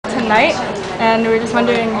tonight, and we were just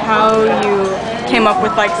wondering how you came up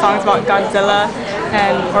with like songs about Godzilla,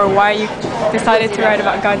 and or why you decided to write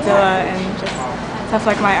about Godzilla and just stuff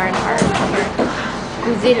like My Iron Heart.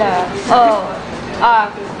 Godzilla.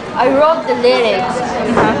 I wrote the lyrics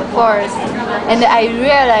first, and I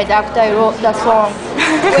realized after I wrote the song,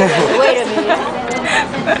 wait a minute.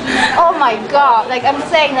 Oh my god, like I'm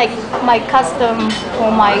saying like my custom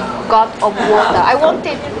for my god of water. I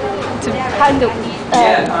wanted to kind of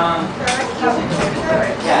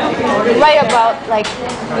write about like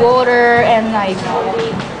water and like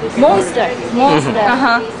monster.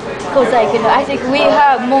 Because like I think we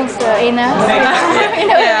have monster in us,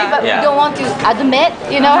 but we don't want to admit,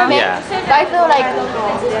 what I mean? But I feel like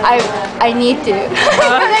I need to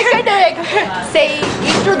kind of like say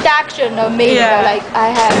introduction of Miho, like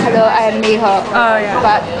hello, I am Miho,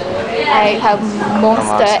 but I have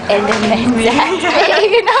monster elements,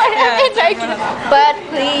 it's like, but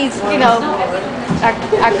please,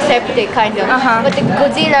 accept it kind of. But the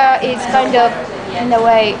Godzilla is kind of, in a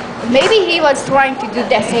way, maybe he was trying to do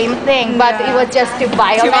the same thing, but it was just too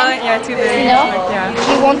violent.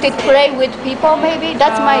 He wanted to play with people, maybe.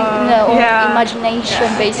 That's my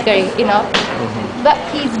imagination, basically, But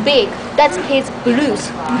he's big. That's his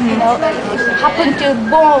blues, It happened to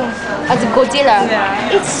born as a Godzilla.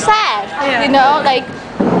 It's sad, like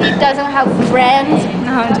he doesn't have friends.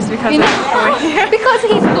 Just because because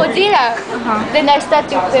he's Godzilla. Then I start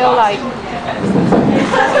to feel like,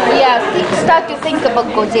 start to think about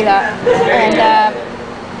Godzilla and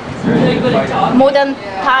modern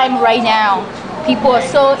time right now. People are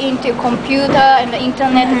so into computer and the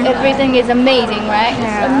internet. Everything is amazing, right?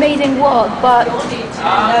 It's amazing world, but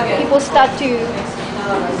people start to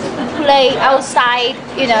play outside,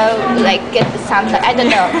 like get the sunlight. I don't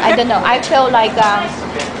know. I feel like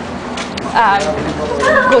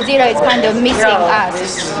Godzilla is kind of missing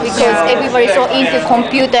us because everybody's so into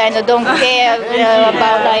computer and don't care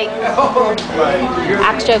about like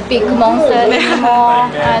actual big monster anymore.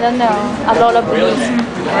 I don't know. A lot of blues.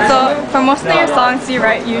 So for most of your songs, you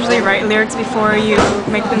usually write lyrics before you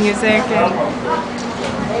make the music, and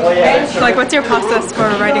like what's your process for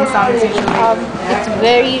writing songs usually? It's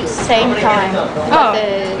very same time.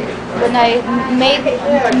 When I make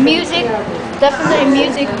music, definitely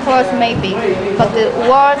music first maybe, but the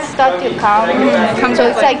words start to come. So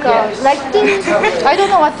it's like this. I don't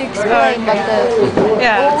know what to explain, but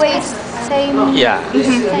always same things.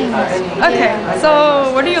 Okay, so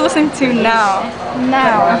what are you listening to now?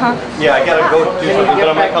 Yeah, I gotta go do something, but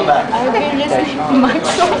I'm gonna come back. I've been listening to my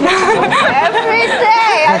song every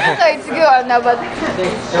day. I don't know it's good or not, but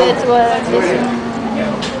that's what I'm listening.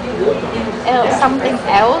 Something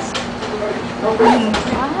else. I'm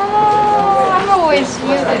always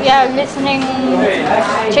listening,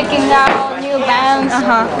 checking out new bands.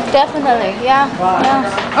 Definitely,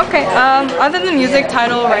 Okay. Other than music,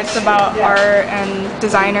 Title writes about art and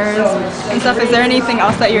designers and stuff. Is there anything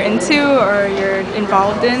else that you're into or you're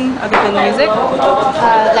involved in other than music?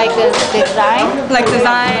 Like the design. Like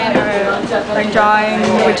design or like drawing?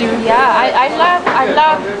 Would you? Yeah, I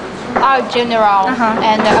love art general,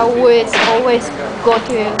 and I always go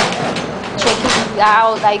to checking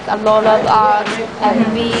out like a lot of art and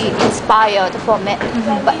be inspired from it.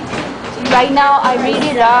 But right now I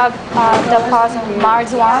really love the person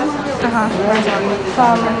Mars One.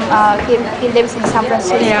 From he lives in San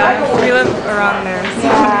Francisco. Yeah, we live around there. So.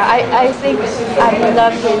 Yeah, I think I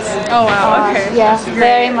love his. Oh wow, okay. Yeah,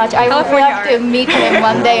 very much. I would love to meet him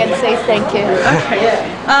one day and say thank you. Okay.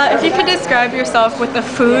 If you could describe yourself with a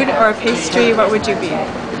food or a pastry, what would you be?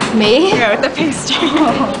 Me? Yeah, with a pastry.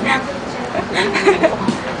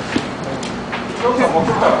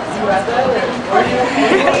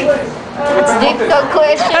 It's a difficult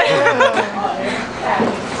question.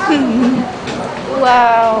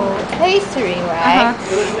 Wow, pastry, right?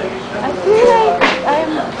 I feel like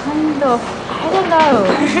I'm kind of, I don't know,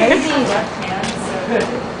 maybe.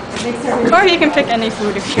 Or you can pick any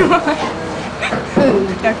food if you want. Food.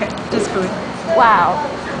 Okay, just food. Wow.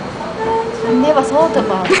 I never thought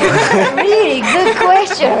about it. Really good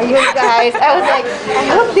question, you guys. I was like, I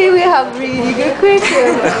hope they will have really good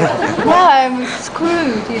questions. Now I'm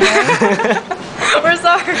screwed, We're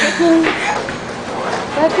sorry.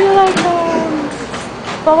 I feel like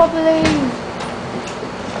probably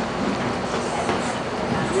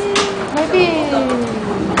maybe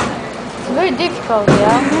it's very difficult,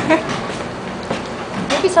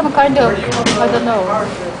 Maybe some kind of, I don't know,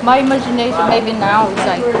 my imagination maybe now is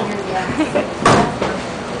like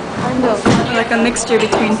kind of like a mixture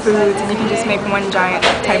between foods, and you can just make one giant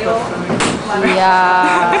type of food.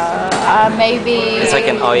 Yeah, maybe. It's like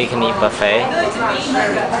an all-you-can-eat buffet.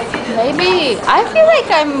 Maybe I feel like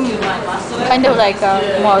I'm kind of like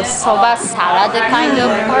a more soba salad kind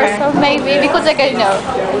of person, maybe because like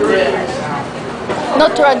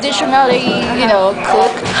not traditionally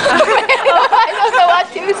cook. I don't know what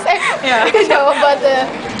to say. Yeah. But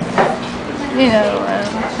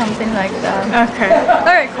something like that. Okay.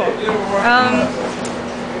 All right. Cool.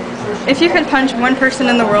 If you could punch one person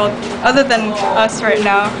in the world other than us right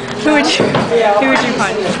now, who would you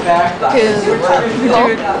punch?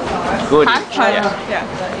 Good. Punch? Yeah.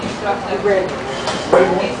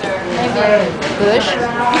 Maybe Bush.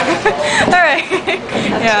 All right.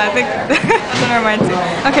 Yeah, I think that's on our mind too.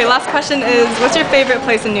 Okay, last question is, what's your favorite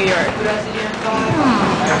place in New York?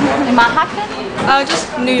 In Manhattan?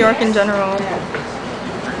 Just New York in general.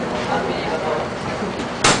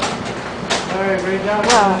 Well,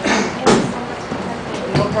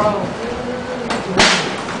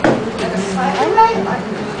 I like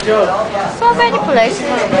so many places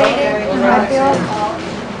really, I feel.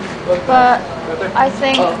 But I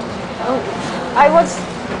think I was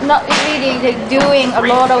not really doing a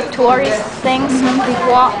lot of tourist things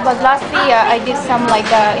before. But last year I did some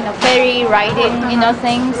ferry riding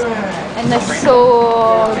things, and I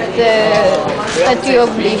saw the Statue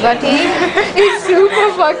of Liberty. It's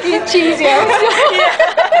super fucking cheesy.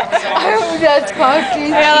 That's fucking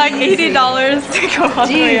Yeah, like $80 to go all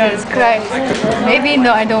the way up. Jesus Christ. Maybe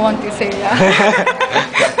no, I don't want to say that.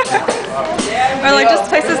 Or like just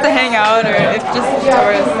places to hang out, or if just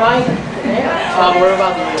tourists. We're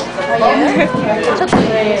about to Oh yeah?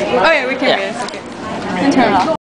 Oh yeah, we can. Yeah. Yes, okay. Turn off.